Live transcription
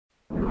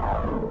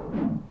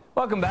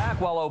Welcome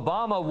back. While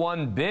Obama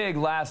won big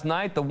last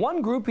night, the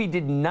one group he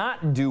did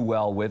not do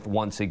well with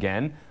once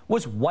again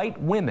was white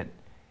women.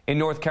 In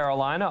North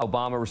Carolina,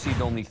 Obama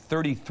received only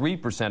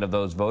 33% of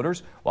those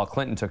voters, while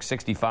Clinton took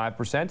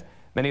 65%.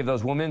 Many of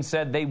those women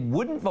said they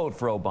wouldn't vote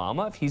for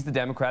Obama if he's the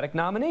Democratic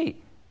nominee.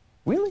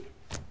 Really?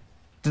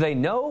 Do they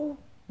know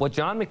what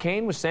John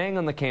McCain was saying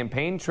on the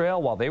campaign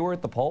trail while they were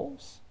at the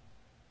polls?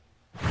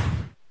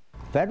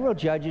 Federal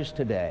judges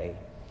today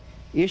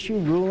issue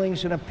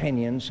rulings and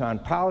opinions on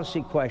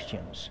policy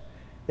questions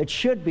that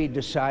should be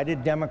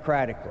decided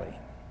democratically.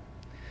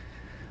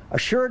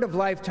 Assured of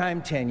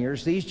lifetime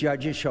tenures, these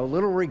judges show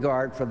little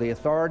regard for the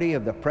authority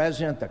of the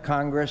President, the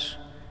Congress,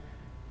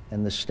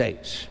 and the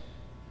states.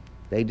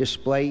 They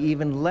display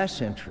even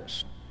less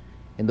interest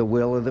in the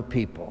will of the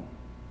people.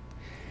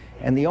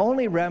 And the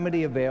only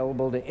remedy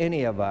available to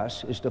any of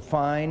us is to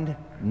find,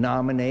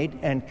 nominate,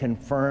 and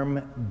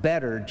confirm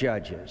better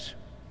judges.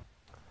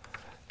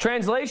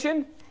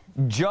 Translation?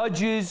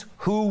 Judges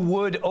who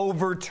would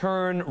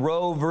overturn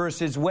Roe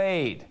versus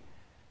Wade.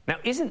 Now,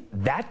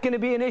 isn't that going to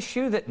be an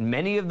issue that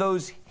many of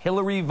those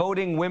Hillary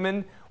voting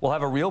women will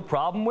have a real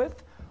problem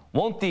with?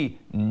 Won't the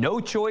no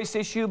choice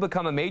issue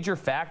become a major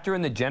factor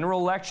in the general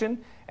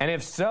election? And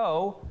if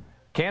so,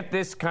 can't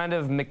this kind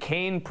of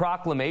McCain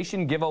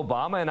proclamation give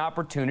Obama an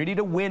opportunity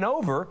to win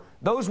over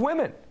those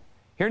women?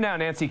 Here now,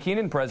 Nancy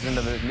Keenan, president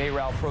of the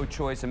NARAL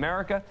Pro-Choice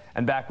America,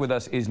 and back with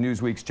us is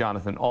Newsweek's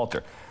Jonathan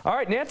Alter. All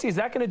right, Nancy, is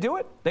that going to do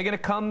it? They're going to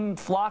come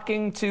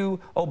flocking to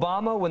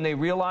Obama when they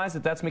realize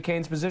that that's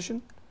McCain's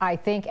position? I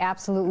think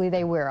absolutely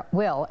they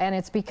will, and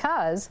it's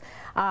because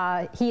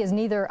he is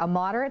neither a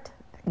moderate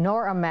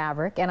nor a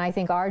maverick, and I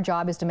think our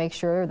job is to make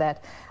sure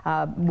that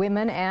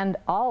women and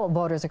all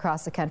voters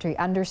across the country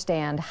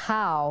understand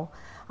how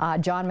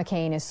John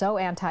McCain is so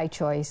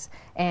anti-choice,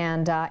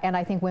 and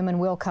I think women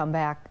will come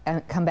back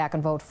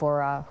and vote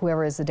for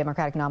whoever is the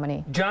Democratic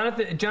nominee.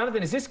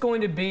 Jonathan, is this going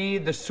to be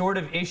the sort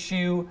of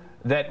issue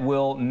that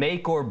will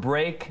make or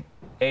break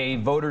a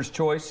voter's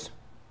choice?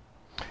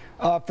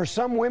 For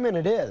some women,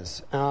 it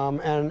is,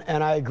 and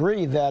I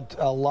agree that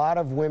a lot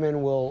of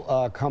women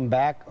will come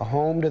back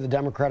home to the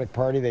Democratic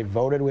Party. They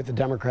voted with the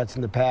Democrats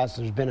in the past.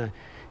 There's been a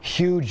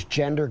huge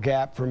gender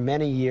gap for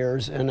many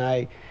years, and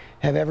I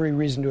have every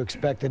reason to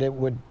expect that it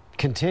would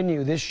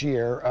continue this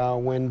year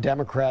when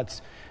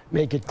Democrats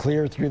make it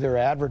clear through their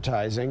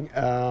advertising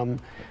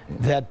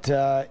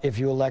that if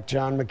you elect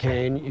John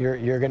McCain,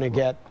 you're going to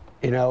get,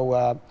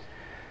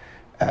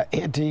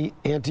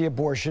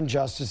 anti-abortion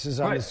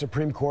justices on the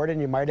Supreme Court, and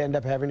you might end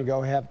up having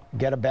to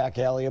get a back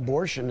alley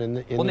abortion in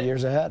the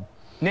years ahead.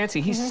 Nancy,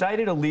 he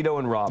cited Alito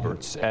and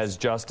Roberts as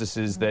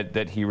justices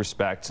that he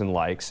respects and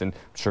likes, and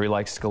I'm sure he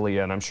likes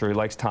Scalia, and I'm sure he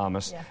likes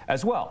Thomas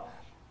as well.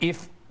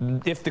 If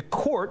the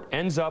court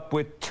ends up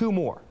with two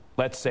more,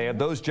 let's say, of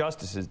those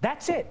justices,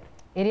 that's it.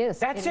 It is.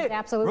 That's it.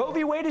 Absolutely. Roe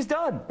v. Wade is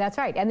done. That's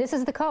right. And this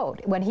is the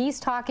code. When he's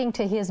talking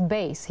to his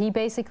base, he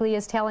basically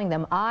is telling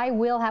them, I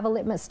will have a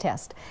litmus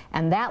test.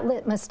 And that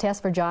litmus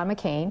test for John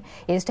McCain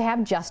is to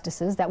have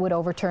justices that would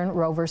overturn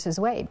Roe versus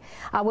Wade.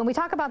 When we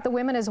talk about the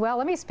women as well,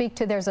 let me speak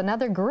to, there's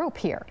another group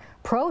here,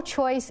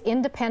 pro-choice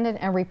independent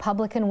and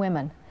Republican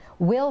women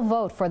will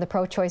vote for the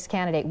pro-choice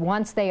candidate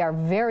once they are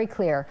very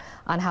clear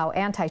on how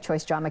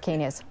anti-choice John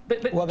McCain is.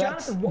 Well,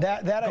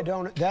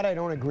 that I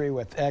don't agree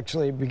with,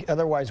 actually.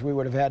 Otherwise, we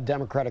would have had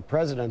Democratic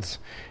presidents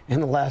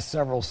in the last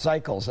several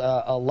cycles.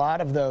 A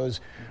lot of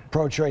those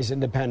pro-choice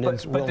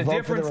independents will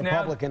vote for the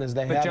Republican as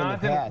they have in the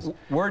past.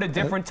 We're at a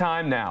different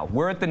time now.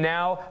 We're at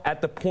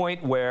the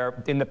point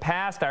where, in the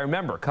past, I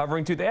remember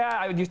covering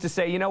I used to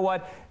say, you know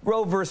what,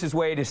 Roe versus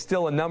Wade is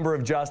still a number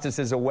of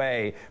justices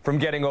away from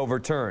getting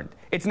overturned.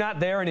 It's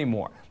not there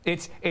anymore.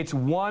 It's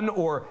one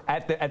or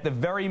at the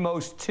very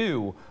most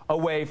two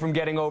away from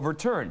getting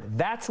overturned.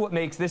 That's what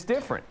makes this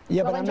different.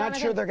 Yeah, but I'm not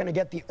sure they're going to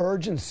get the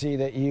urgency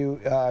that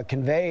you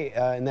convey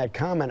in that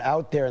comment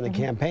out there in the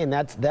campaign.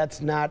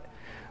 That's not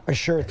a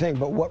sure thing.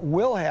 But what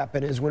will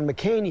happen is when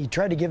McCain, he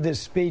tried to give this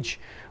speech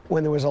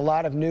when there was a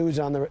lot of news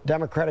on the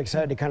Democratic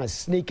side to kind of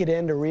sneak it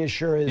in to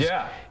reassure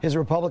his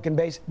Republican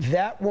base.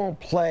 That won't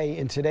play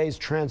in today's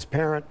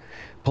transparent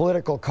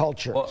political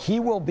culture. Well, he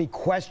will be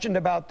questioned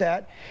about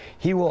that.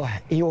 He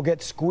will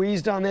get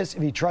squeezed on this.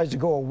 If he tries to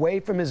go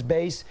away from his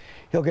base,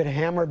 he'll get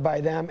hammered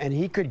by them, and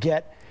he could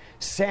get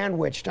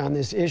sandwiched on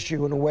this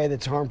issue in a way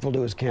that's harmful to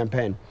his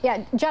campaign.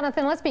 Yeah,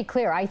 Jonathan, let's be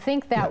clear. I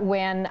think that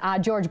when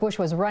George Bush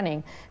was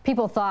running,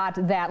 people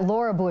thought that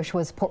Laura Bush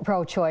was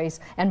pro-choice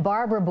and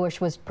Barbara Bush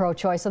was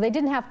pro-choice, so they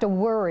didn't have to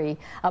worry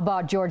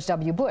about George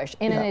W. Bush.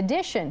 And in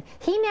addition,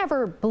 he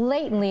never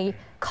blatantly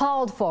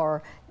called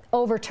for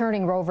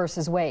overturning Roe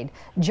versus Wade.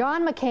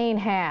 John McCain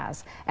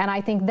has, and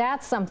I think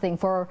that's something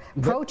for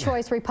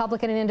pro-choice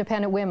Republican and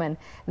independent women.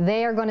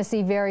 They are going to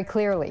see very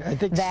clearly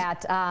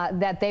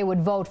that they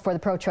would vote for the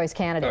pro-choice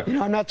candidate.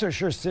 I'm not so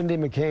sure Cindy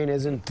McCain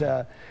isn't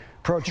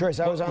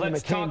pro-choice. I was on the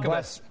McCain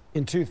bus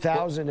in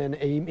 2000, and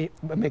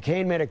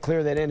McCain made it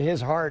clear that in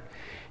his heart,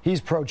 he's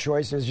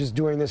pro-choice and is just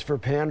doing this for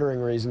pandering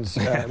reasons.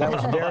 That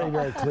was very,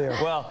 very clear.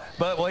 Well,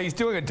 he's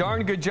doing a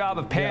darn good job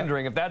of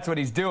pandering, if that's what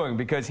he's doing,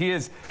 because he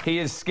is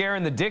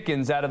scaring the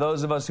dickens out of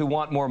those of us who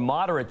want more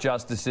moderate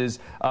justices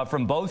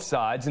from both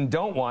sides and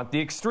don't want the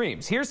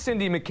extremes. Here's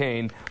Cindy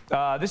McCain.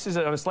 This is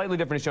a slightly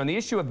different issue. On the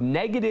issue of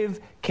negative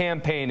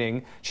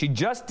campaigning, she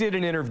just did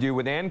an interview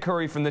with Ann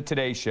Curry from the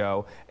Today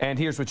Show, and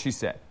here's what she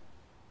said.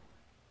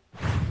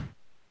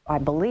 I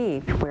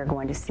believe we're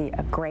going to see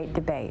a great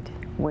debate,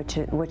 which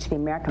the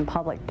American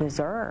public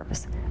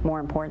deserves, more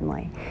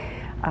importantly.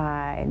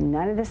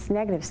 None of this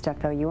negative stuff,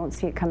 though, you won't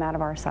see it come out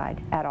of our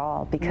side at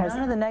all. Because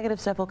none of the negative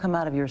stuff will come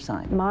out of your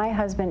side. My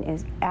husband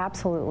is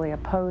absolutely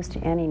opposed to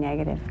any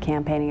negative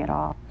campaigning at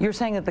all. You're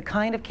saying that the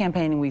kind of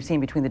campaigning we've seen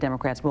between the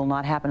Democrats will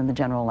not happen in the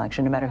general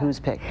election, no matter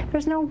who's picked.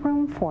 There's no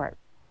room for it.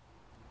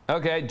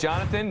 Okay,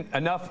 Jonathan,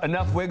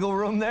 enough wiggle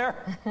room there?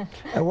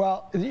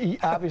 Well,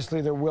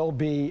 obviously there will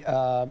be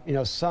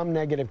some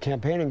negative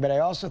campaigning, but I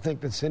also think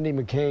that Cindy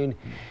McCain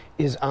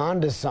is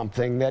onto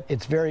something, that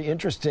it's very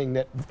interesting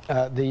that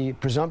the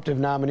presumptive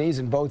nominees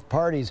in both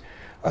parties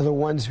are the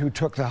ones who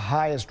took the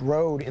highest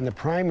road in the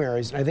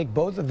primaries, and I think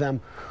both of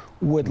them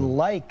would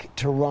like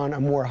to run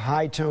a more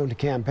high-toned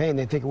campaign.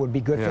 They think it would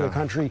be good for the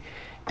country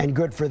and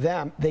good for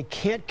them. They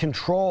can't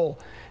control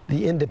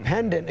the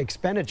independent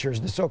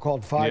expenditures, the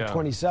so-called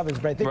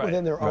 527s, but I think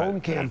within their own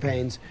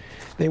campaigns,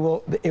 it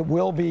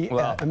will be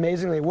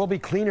amazingly, it will be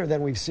cleaner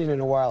than we've seen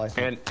in a while, I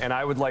think. And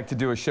I would like to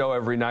do a show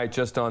every night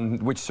just on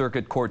which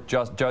circuit court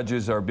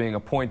judges are being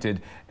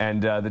appointed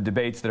and the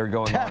debates that are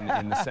going on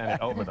in the Senate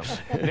over them.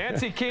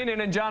 Nancy Keenan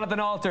and Jonathan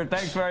Alter,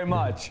 thanks very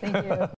much. Thank you.